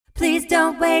Please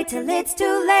don't wait till it's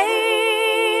too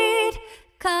late.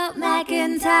 Call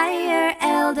McIntyre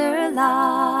Elder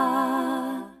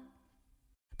Law.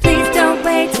 Please don't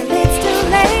wait till it's too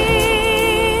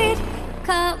late.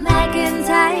 Call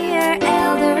McIntyre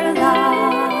Elder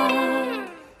Law.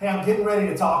 Hey, I'm getting ready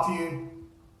to talk to you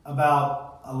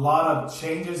about a lot of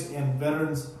changes in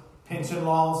veterans' pension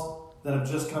laws that have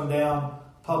just come down,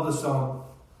 published on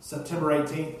September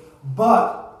 18th.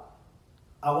 But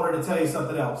I wanted to tell you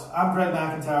something else. I'm Greg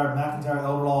McIntyre, McIntyre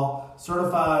Elder Law,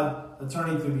 certified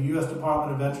attorney through the U.S.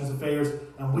 Department of Veterans Affairs,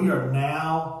 and we are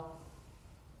now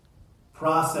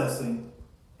processing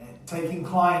and taking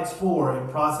clients for and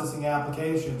processing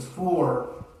applications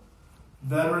for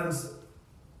veterans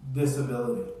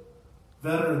disability,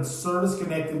 veterans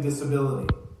service-connected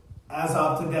disability. As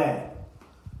of today,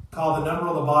 call the number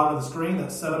on the bottom of the screen.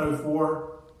 That's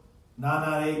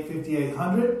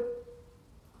 704-998-5800.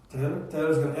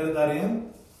 Taylor's going to edit that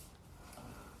in.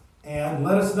 And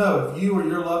let us know if you or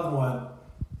your loved one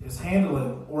is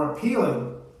handling or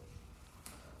appealing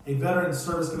a veteran's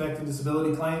service-connected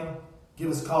disability claim.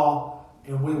 Give us a call,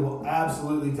 and we will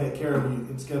absolutely take care of you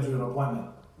and schedule an appointment.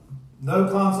 No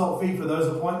consult fee for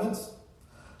those appointments,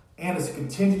 and it's a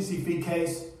contingency fee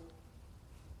case.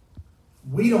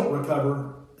 We don't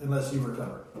recover unless you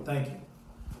recover. Thank you.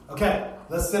 Okay,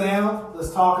 let's sit down.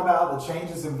 Let's talk about the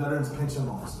changes in veterans' pension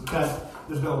laws. Okay,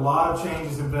 there's been a lot of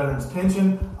changes in veterans'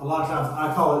 pension. A lot of times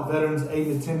I call it veterans' aid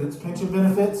and attendance pension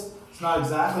benefits. It's not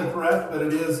exactly correct, but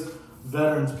it is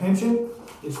veterans' pension.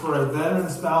 It's for a veteran,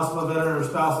 spouse of a veteran, or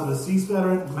spouse of a deceased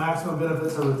veteran. Maximum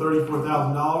benefits over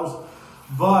 $34,000.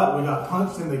 But we got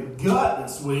punched in the gut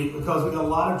this week because we got a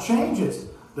lot of changes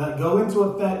that go into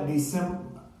effect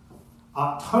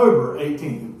October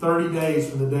 18th, 30 days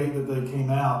from the date that they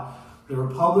came out. They were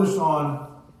published on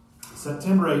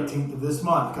September 18th of this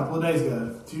month, a couple of days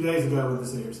ago, 2 days ago when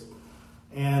this airs.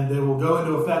 And they will go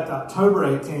into effect October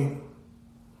 18th.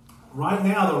 Right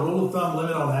now, the rule of thumb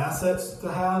limit on assets to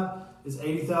have is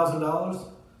 $80,000.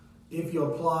 If you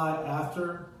apply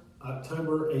after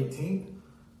October 18th,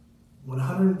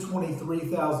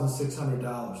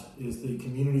 $123,600 is the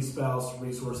Community Spouse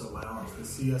Resource Allowance, the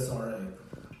CSRA,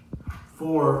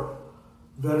 for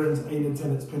veterans aid and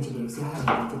attendance pension benefits. I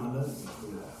haven't looked at my notes.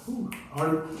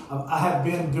 I have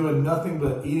been doing nothing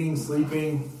but eating,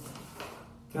 sleeping,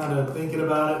 kind of thinking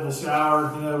about it in the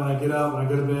shower, when I get up, when I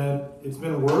go to bed. It's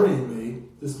been worrying me,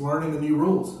 just learning the new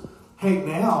rules. Hey,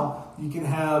 now you can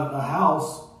have a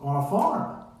house on a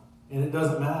farm, and it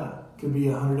doesn't matter. It could be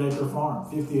a 100-acre farm,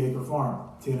 50-acre farm,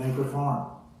 10-acre farm.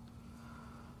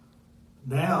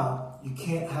 Now you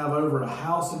can't have over a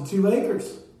house and 2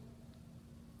 acres.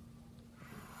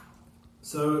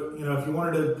 So, if you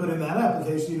wanted to put in that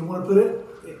application, you'd want to put it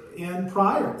in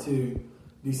prior to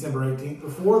December 18th,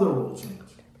 before the rule change.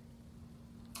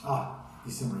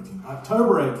 December 18th.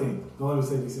 October 18th. Don't let me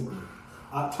say December.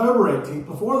 October 18th,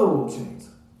 before the rule change.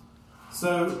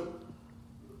 So,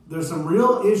 there's some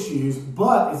real issues,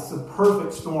 but it's the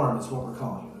perfect storm is what we're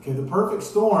calling it. Okay, the perfect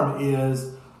storm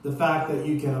is the fact that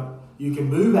you can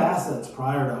move assets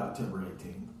prior to October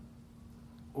 18th,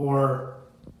 or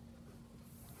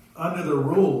under the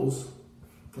rules,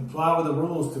 comply with the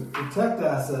rules to protect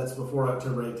assets before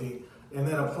October 18th, and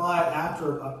then apply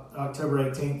after October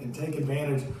 18th and take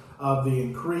advantage of the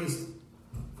increase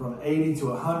from $80,000 to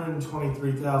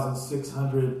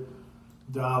 $123,600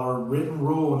 written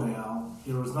rule now.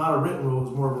 It was not a written rule, it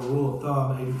was more of a rule of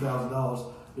thumb, $80,000.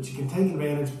 But you can take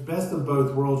advantage, best of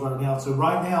both worlds right now. So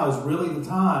right now is really the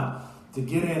time to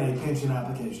get in a pension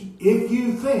application. If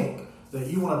you think that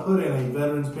you want to put in a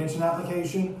veteran's pension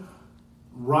application,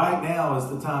 right now is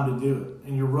the time to do it.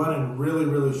 And you're running really,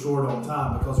 really short on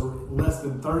time because we're less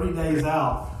than 30 days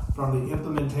out from the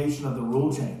implementation of the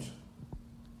rule change.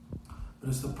 But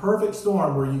it's the perfect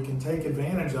storm where you can take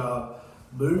advantage of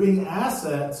moving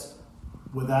assets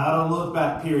without a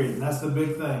look-back period. And that's the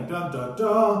big thing. Dun, dun,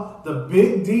 dun. The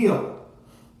big deal,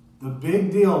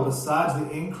 besides the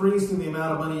increase in the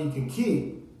amount of money you can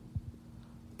keep,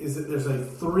 is that there's a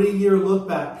 3-year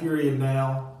look-back period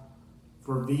now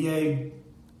for VA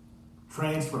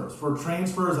transfers, for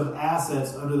transfers of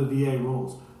assets under the VA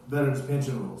rules, veterans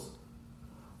pension rules.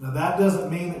 Now that doesn't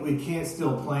mean that we can't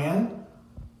still plan.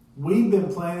 We've been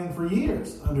planning for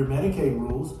years under Medicaid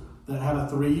rules that have a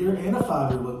 3-year and a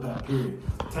 5-year look-back period.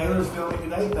 Taylor's filming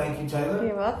today. Thank you, Taylor.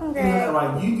 You're welcome, Greg. Yeah,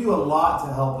 right. You do a lot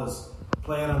to help us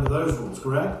plan under those rules,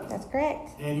 correct? That's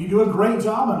correct. And you do a great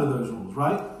job under those rules,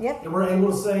 right? Yep. And we're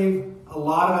able to save a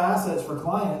lot of assets for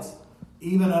clients,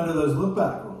 even under those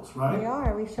look-back rules, right?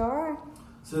 We sure are.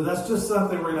 So that's just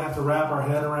something we're going to have to wrap our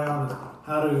head around,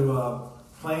 how to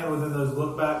plan within those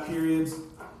look-back periods.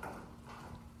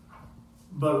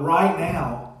 But right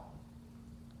now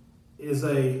is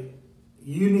a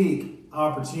unique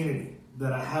opportunity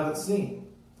that I haven't seen.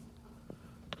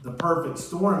 The perfect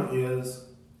storm is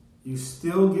you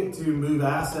still get to move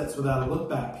assets without a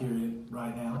look-back period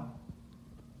right now.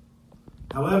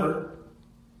 However,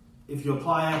 if you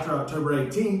apply after October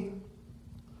 18th,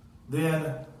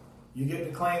 then you get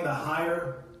to claim the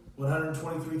higher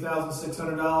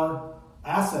 $123,600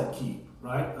 asset keep,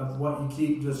 right, of what you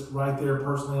keep just right there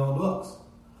personally on the books.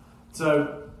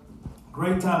 So,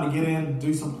 great time to get in,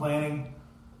 do some planning,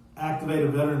 activate a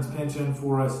veteran's pension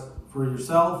for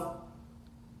yourself,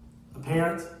 a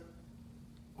parent,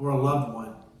 or a loved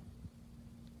one.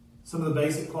 Some of the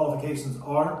basic qualifications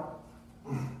are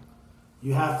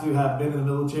you have to have been in the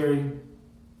military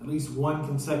at least one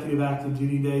consecutive active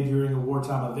duty day during a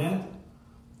wartime event,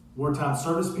 wartime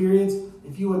service periods.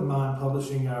 If you wouldn't mind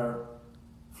publishing our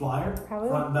flyer,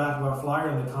 front and back of our flyer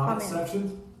in the comments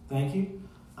section. Thank you.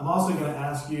 I'm also going to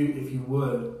ask you, if you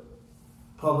would,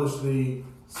 publish the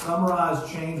summarized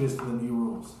changes to the new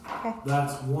rules. Okay.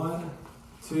 That's 1,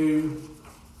 2,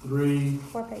 3,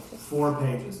 4 pages. 4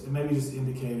 pages. It may be just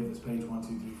indicated it's page 1, 2,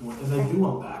 3, 4. And they do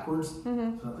them backwards.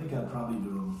 Mm-hmm. So I think I'd probably do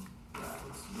them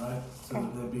backwards, right? So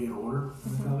that they'd be in order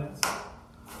in the comments.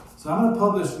 So I'm going to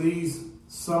publish these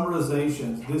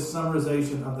summarizations, this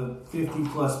summarization of the 50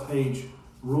 plus page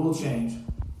rule change.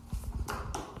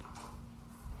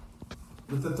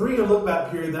 With the 3-year look back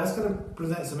period, that's going to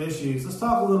present some issues. Let's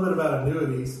talk a little bit about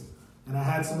annuities. And I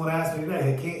had someone ask me today,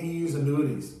 hey, can't you use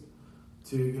annuities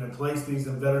to place these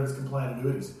in veterans compliant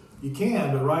annuities? You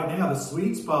can, but right now the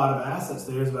sweet spot of assets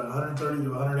there is about $130,000 to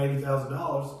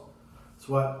 $180,000. It's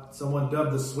what someone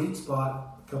dubbed the sweet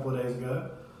spot a couple of days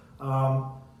ago.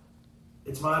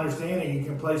 It's my understanding you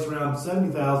can place around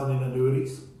 $70,000 in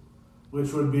annuities,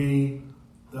 which would be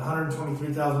the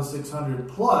 $123,600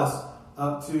 plus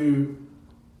up to,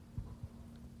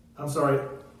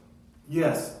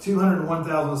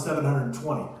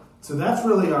 $201,720. So that's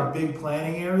really our big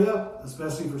planning area,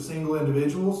 especially for single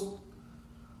individuals.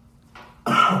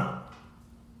 Because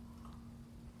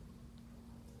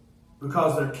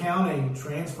they're counting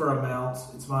transfer amounts,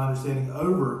 it's my understanding,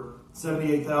 over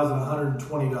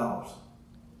 $78,120.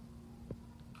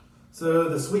 So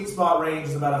the sweet spot range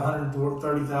is about $130,000 to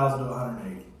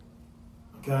 $180,000.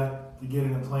 Okay, to get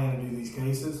in and plan and do these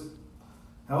cases.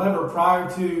 However, prior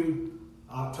to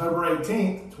October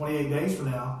 18th, 28 days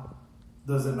from now,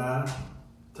 does it matter,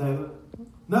 Taylor?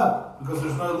 No, because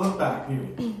there's no look back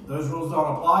period. Those rules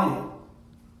don't apply yet.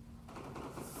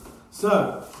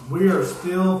 So, we are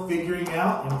still figuring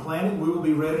out and planning. We will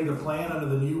be ready to plan under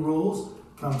the new rules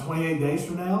come 28 days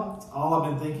from now. It's all I've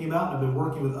been thinking about. I've been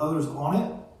working with others on it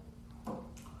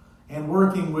and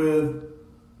working with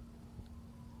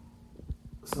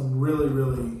some really,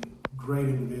 really great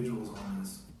individuals on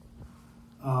this.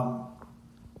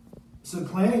 So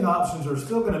planning options are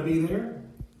still going to be there.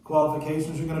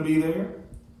 Qualifications are going to be there.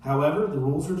 However, the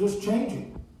rules are just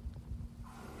changing.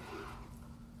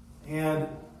 And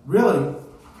really,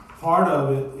 part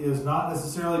of it is not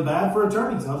necessarily bad for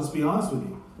attorneys. I'll just be honest with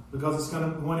you. Because it's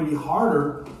going to be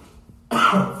harder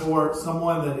for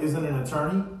someone that isn't an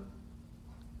attorney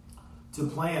to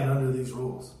plan under these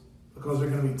rules. Because they're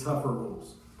going to be tougher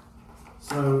rules.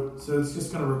 So it's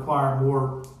just going to require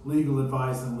more legal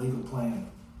advice and legal planning.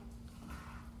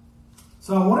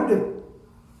 So I wanted to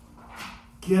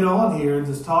get on here and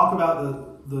just talk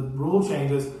about the rule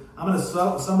changes. I'm going to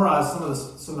summarize some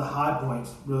of the high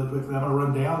points really quickly. I'm going to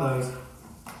run down those.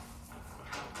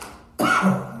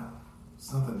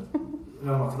 Something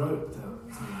got on my throat.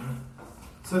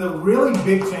 So the really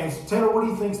big change. Taylor, what do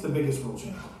you think is the biggest rule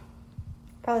change?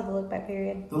 Probably the look back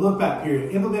period. The look back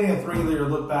period. Implementing a 3-year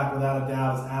look back without a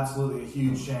doubt is absolutely a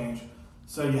huge change.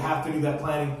 So you have to do that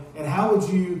planning. And how would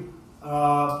you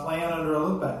plan under a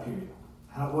look back period?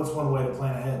 What's one way to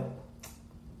plan ahead?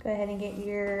 Go ahead and get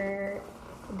your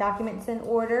documents in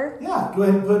order. Yeah, go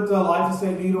ahead and put life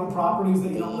estate deed on properties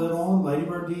that you don't live on,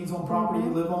 ladybird deeds on property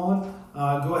you live on.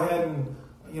 Go ahead and,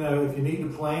 if you need to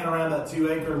plan around that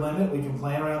 2-acre limit, we can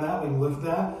plan around that. We can look at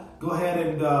that. Go ahead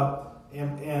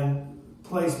and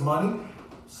place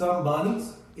some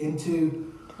monies into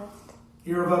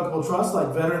irrevocable trusts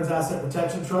like Veterans Asset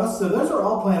Protection Trust. So those are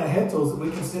all plan ahead tools that we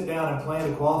can sit down and plan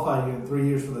to qualify you in 3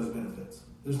 years for those benefits.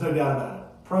 There's no doubt about it.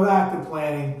 Proactive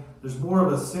planning. There's more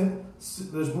of a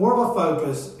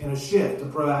focus and a shift to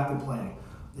proactive planning,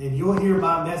 and you'll hear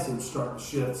my message start to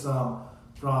shift some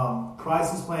from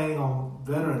crisis planning on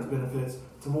veterans benefits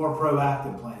to more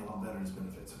proactive planning on veterans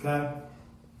benefits. Okay.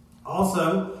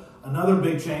 Also, another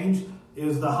big change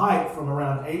is the hike from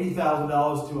around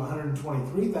 $80,000 to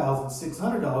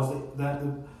 $123,600 that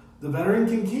the veteran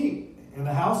can keep and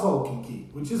the household can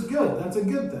keep, which is good. That's a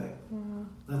good thing. Mm-hmm.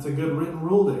 That's a good written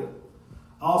rule there.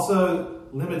 Also,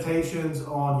 limitations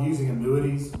on using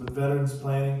annuities with veterans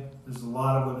planning. There's a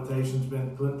lot of limitations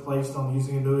been placed on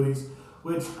using annuities,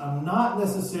 which I'm not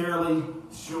necessarily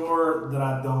sure that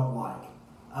I don't like.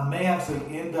 I may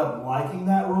actually end up liking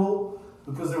that rule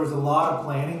because there was a lot of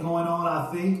planning going on,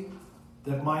 I think,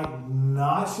 that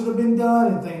should have been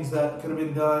done, and things that could have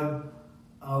been done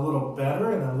a little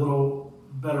better in a little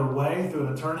better way through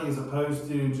an attorney as opposed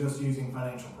to just using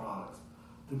financial products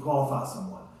to qualify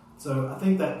someone. So I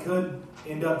think that could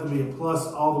end up to be a plus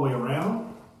all the way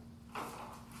around.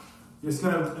 It's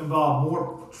going to involve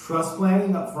more trust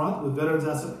planning up front with Veterans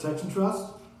Asset Protection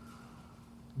Trust.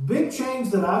 Big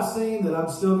change that I've seen that I'm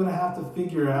still going to have to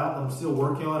figure out, I'm still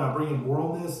working on, I'm bringing more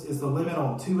on this, is the limit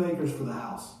on 2 acres for the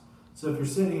house. So if you're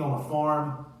sitting on a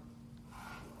farm,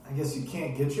 I guess you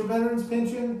can't get your veterans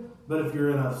pension, but if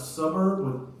you're in a suburb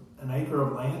with an acre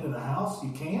of land and a house, you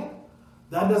can.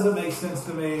 That doesn't make sense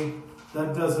to me.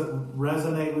 That doesn't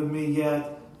resonate with me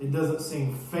yet. It doesn't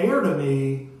seem fair to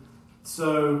me.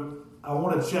 So I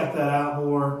want to check that out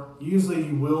more. Usually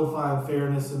you will find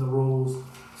fairness in the rules,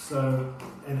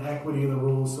 and equity in the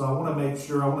rules. So I want to make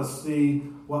sure, I want to see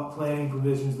what planning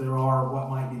provisions there are, what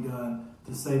might be done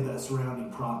to save that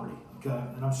surrounding property. Okay,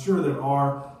 and I'm sure there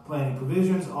are planning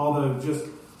provisions, although just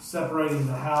separating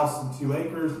the house in 2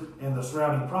 acres and the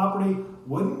surrounding property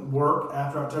wouldn't work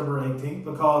after October 18th,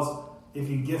 because if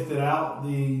you gifted out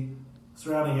the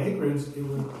surrounding acreage, it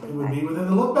would be within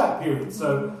the look-back period.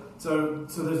 So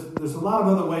there's a lot of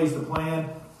other ways to plan,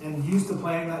 and used to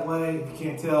planning that way. If you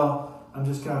can't tell, I'm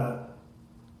just kind of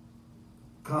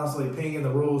constantly pinging the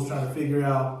rules, trying to figure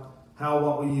out how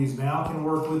what we use now can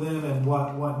work with them, and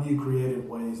what new creative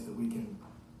ways that we can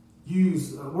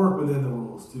use, work within the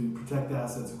rules to protect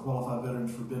assets and qualify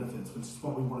veterans for benefits, which is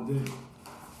what we want to do.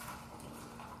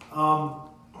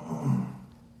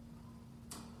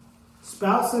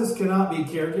 Spouses cannot be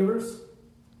caregivers.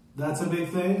 That's a big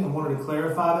thing. I wanted to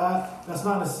clarify that. That's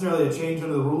not necessarily a change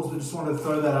under the rules, but just wanted to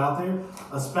throw that out there.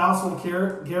 A spousal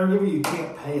caregiver, you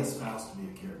can't pay a spouse to be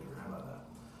a caregiver. How about that?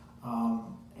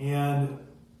 And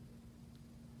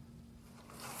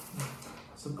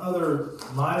some other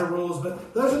minor rules,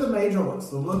 but those are the major ones.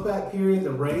 The look-back period,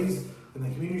 the raise in the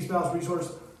community spouse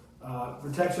resource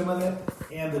protection limit,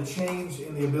 and the change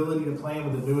in the ability to plan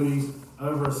with annuities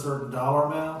over a certain dollar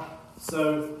amount.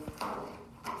 So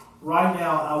right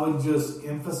now, I would just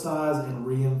emphasize and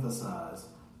re-emphasize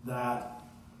that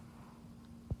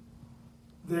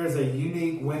there's a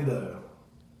unique window.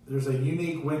 There's a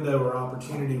unique window or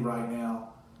opportunity right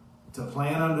now to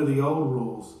plan under the old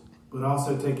rules, but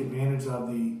also take advantage of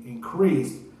the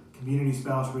increased community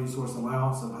spouse resource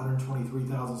allowance of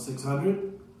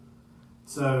 $123,600.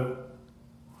 So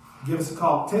give us a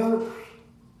call. Taylor,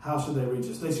 how should they reach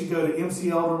us? They should go to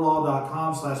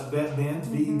mcelderlaw.com/vetbins,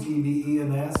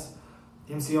 VETBENS,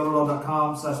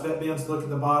 mcelderlaw.com/vetbins. Look at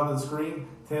the bottom of the screen.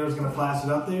 Taylor's going to flash it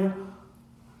up there.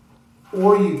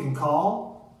 Or you can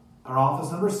call our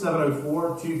office number,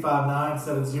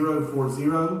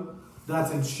 704-259-7040.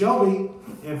 That's in Shelby.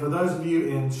 And for those of you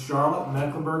in Charlotte,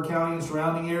 Mecklenburg County and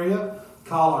surrounding area,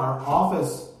 call our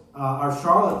office, our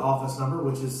Charlotte office number,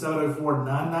 which is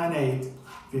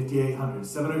 704-998-5800.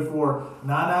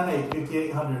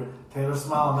 704-998-5800. Taylor's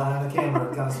smiling behind the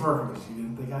camera, kind of smirking because she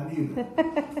didn't think I knew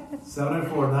that.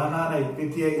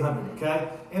 704-998-5800. Okay?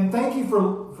 And thank you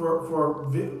for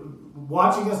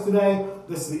watching us today.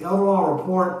 This is the Elder Law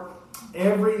Report.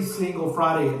 Every single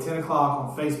Friday at 10 o'clock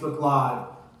on Facebook Live.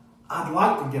 I'd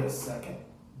like to get a second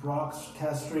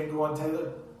broadcast stream going,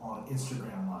 Taylor, on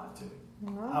Instagram Live too.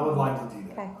 Oh. I would like to do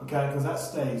that, okay? Because that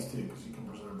stays too, because you can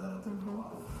preserve that up there for a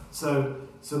while. So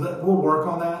that we'll work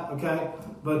on that, okay?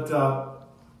 But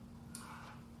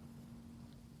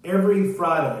every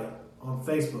Friday on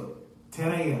Facebook,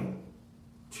 10 a.m.,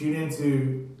 tune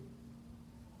into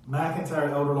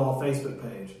McIntyre Elder Law Facebook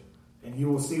page, and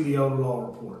you will see the Elder Law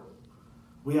Report.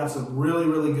 We have some really,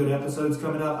 really good episodes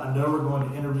coming up. I know we're going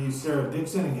to interview Sarah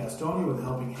Dixon and Gastonia with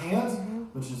Helping Hands,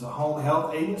 which is a home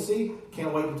health agency.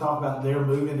 Can't wait to talk about their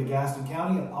move into Gaston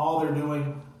County and all they're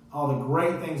doing, all the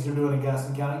great things they're doing in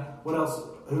Gaston County. What else?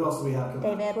 Who else do we have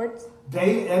coming up? Dave Edwards.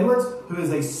 Dave Edwards, who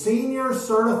is a senior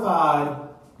certified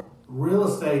real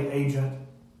estate agent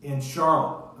in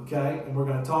Charlotte. Okay? And we're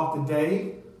going to talk to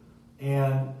Dave.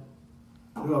 And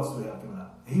who else do we have coming up?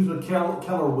 He's with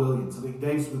Keller Williams. I think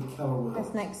Dave's with Keller Williams.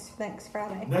 That's next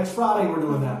Friday. Next Friday we're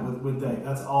doing that with Dave.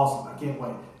 That's awesome. I can't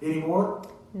wait. Any more?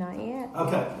 Not yet.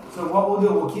 Okay. So what we'll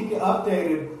do, we'll keep you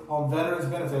updated on veterans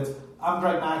benefits. I'm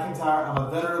Greg McIntyre. I'm a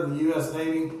veteran of the U.S.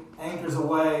 Navy. Anchors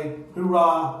away.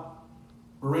 Hoorah.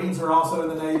 Marines are also in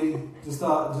the Navy. Just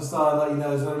thought I'd let you know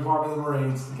there's another department of the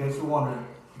Marines, in case you're wondering.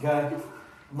 Okay?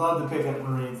 Love to pick at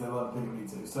Marines. They love to pick at me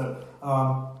too.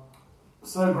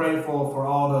 So grateful for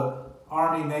all the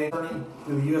Army, Navy,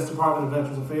 through the U.S. Department of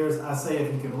Veterans Affairs. I say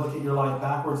if you can look at your life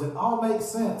backwards, it all makes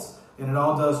sense. And it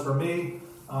all does for me.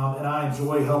 And I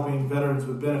enjoy helping veterans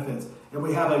with benefits. And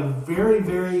we have a very,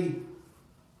 very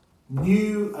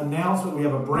new announcement. We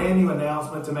have a brand new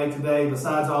announcement to make today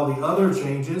besides all the other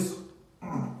changes.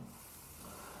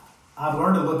 I've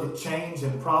learned to look at change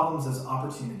and problems as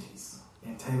opportunities.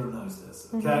 And Taylor knows this,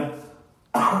 okay?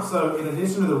 Mm-hmm. So in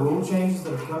addition to the rule changes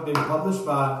that have been published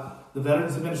by the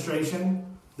Veterans Administration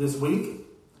this week,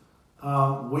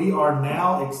 we are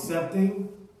now accepting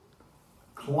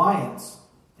clients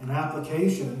and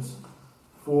applications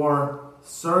for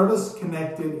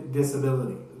service-connected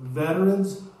disability.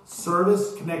 Veterans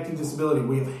service-connected disability.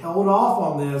 We have held off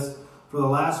on this for the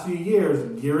last few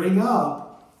years, gearing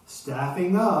up,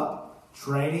 staffing up,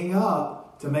 training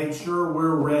up to make sure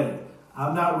we're ready.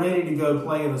 I'm not ready to go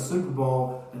play in a Super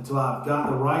Bowl until I've got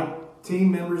the right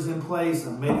team members in place,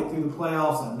 I've made it through the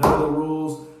playoffs, I know the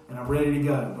rules, and I'm ready to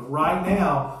go. But right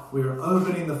now, we are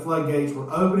opening the floodgates,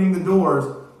 we're opening the doors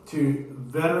to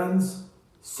veterans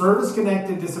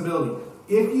service-connected disability.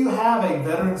 If you have a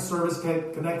veterans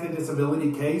service-connected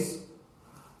disability case,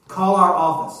 call our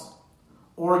office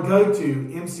or go to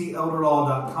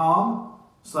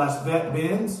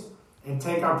mcelderlaw.com/vetbins and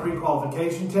take our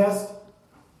pre-qualification test.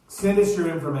 Send us your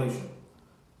information.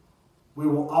 We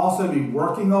will also be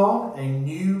working on a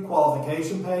new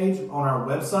qualification page on our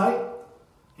website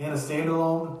and a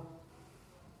standalone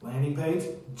landing page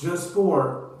just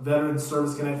for veterans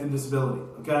service-connected disability,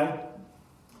 okay?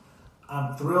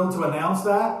 I'm thrilled to announce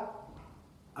that.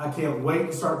 I can't wait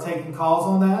to start taking calls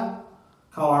on that.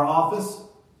 Call our office,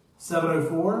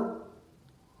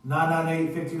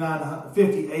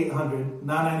 704-998-5800,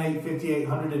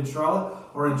 998-5800 in Charlotte,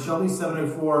 or in Shelby,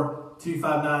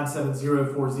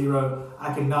 704-259-7040.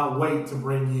 I cannot wait to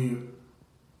bring you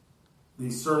the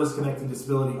service-connected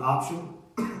disability option.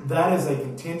 That is a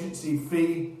contingency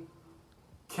fee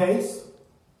case.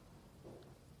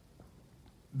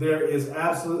 There is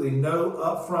absolutely no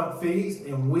upfront fees,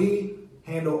 and we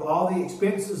handle all the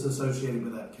expenses associated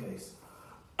with that case.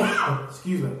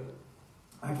 Excuse me.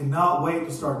 I cannot wait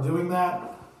to start doing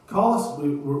that. Call us.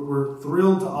 We're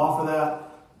thrilled to offer that.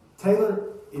 Taylor,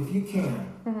 if you can,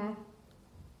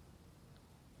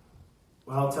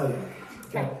 well, I'll tell you.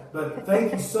 Okay. But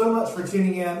thank you so much for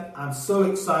tuning in. I'm so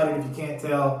excited, if you can't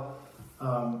tell.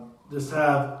 Just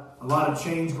have a lot of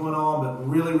change going on, but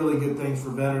really, really good things for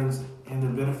veterans and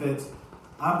their benefits.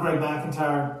 I'm Greg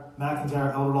McIntyre,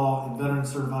 Elder Law and Veteran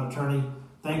Certified Attorney.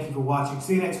 Thank you for watching.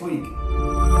 See you next week.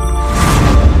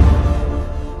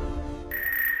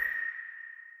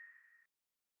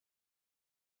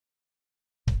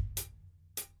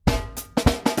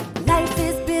 Life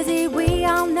is busy, we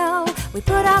all know. We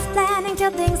put off planning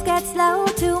till things get slow.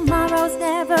 Tomorrow's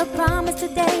never promised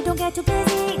today. Don't get too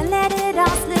busy and let it all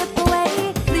slip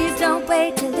away. Please don't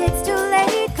wait till it's too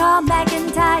late. Call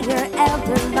McIntyre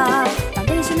Elder Law.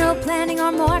 Foundational planning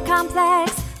or more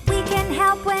complex. We can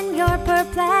help when you're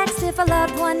perplexed. If a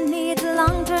loved one needs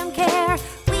long-term care,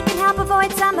 we can help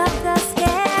avoid some of the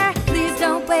scare. Please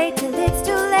don't wait till it's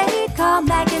too late. Call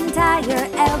McIntyre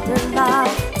Elder Law.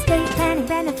 Estate planning,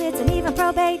 benefits, and even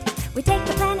probate. We take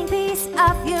the planning piece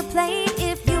off your plate.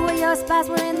 If you or your spouse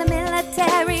were in the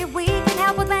military, we can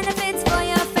help with benefits for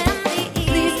your family.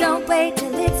 Please don't wait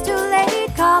till it's too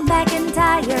late. Call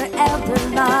McIntyre Elder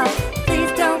Law.